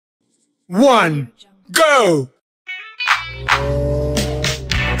1, go!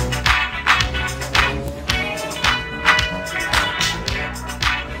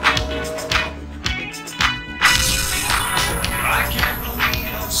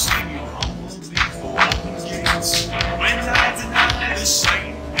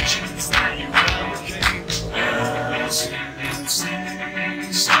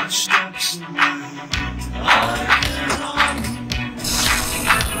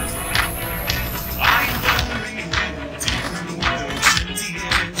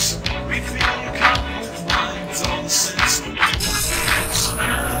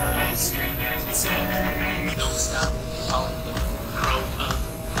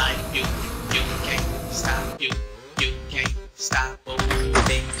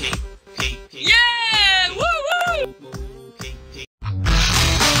 Yeah! Woo woo!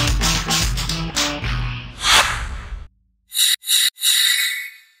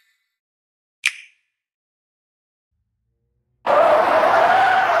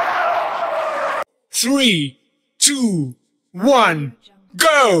 3, 2, 1,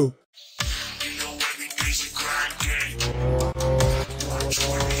 go!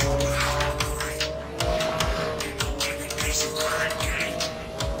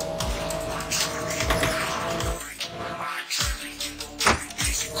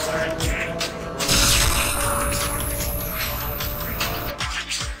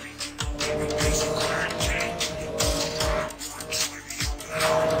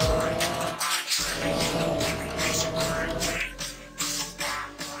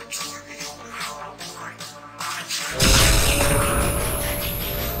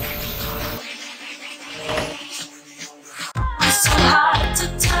 So hard to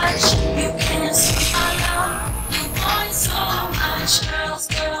touch, you can't see my love. You want so much, girls,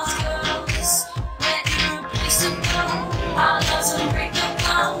 girls, girls. Where you replace it now? Our love's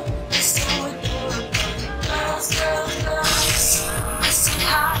unbreakable. It's so adorable. Girls, girls, girls. It's so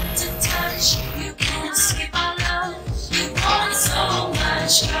hard to touch, you can't see my love. You want so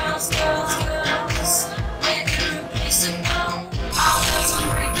much, girls, girls, girls. Where you replace it now? Our love's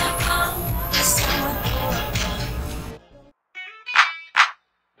unbreakable. It's so adorable.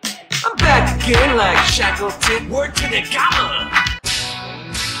 I'm back again like Shackleton, word to the gamma.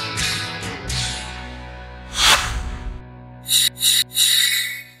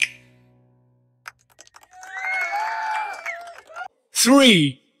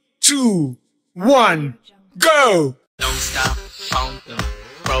 Three, 2, 1, go! Don't stop on the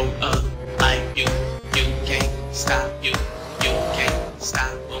road up like you can't stop, you can't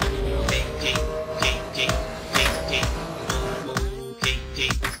stop. Pink, pink, pink, pink, pink, pink, pink,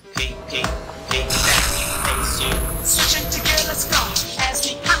 pink, pink, pink, pink, that's you. Switching to gear, let's go. As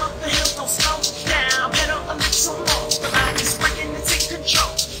we climb up the hill, don't slow down. Pedal a little more. The mind is working, it's in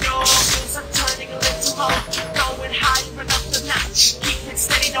control. Your wheels are turning a little more. Keep going higher and up the notch. Keep it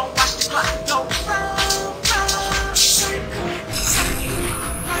steady, don't watch the clock. Go round, round. Cycle, cycle.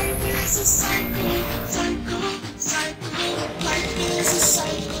 Life is a cycle. Cycle, cycle. Life is a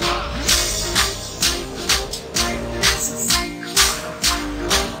cycle. Life is a cycle.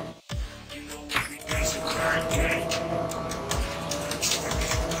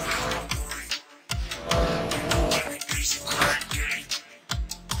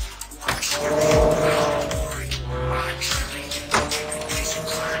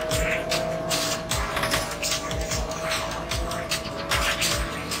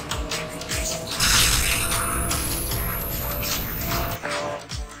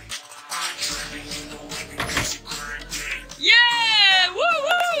 Yeah! Woo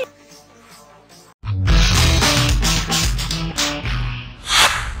woo!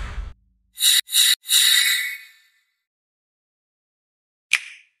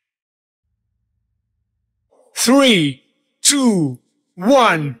 3, 2,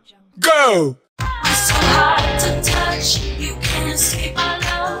 1, go! It's so hard to touch, you can't see my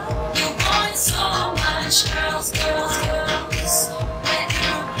love. You want so much, girls, girls, girls. Where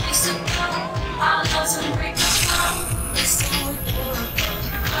you replace it now? Our love's unbreakable. It's so adorable.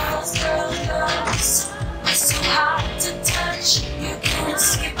 Girls, girls, girls. It's so hard to touch, you can't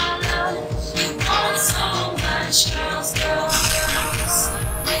see my love. You want so much, girls, girls, girls.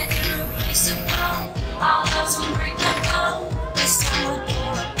 Where you replace it now? Our love's unbreakable. It's so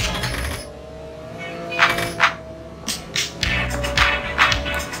adorable.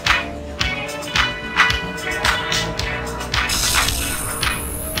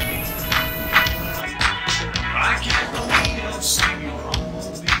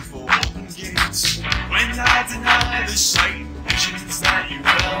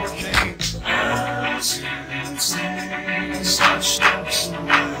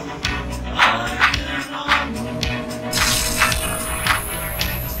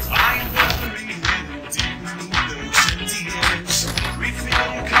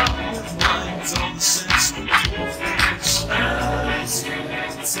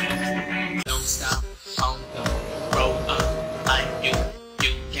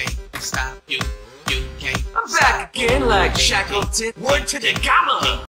 like Shackleton. Word to the gamma.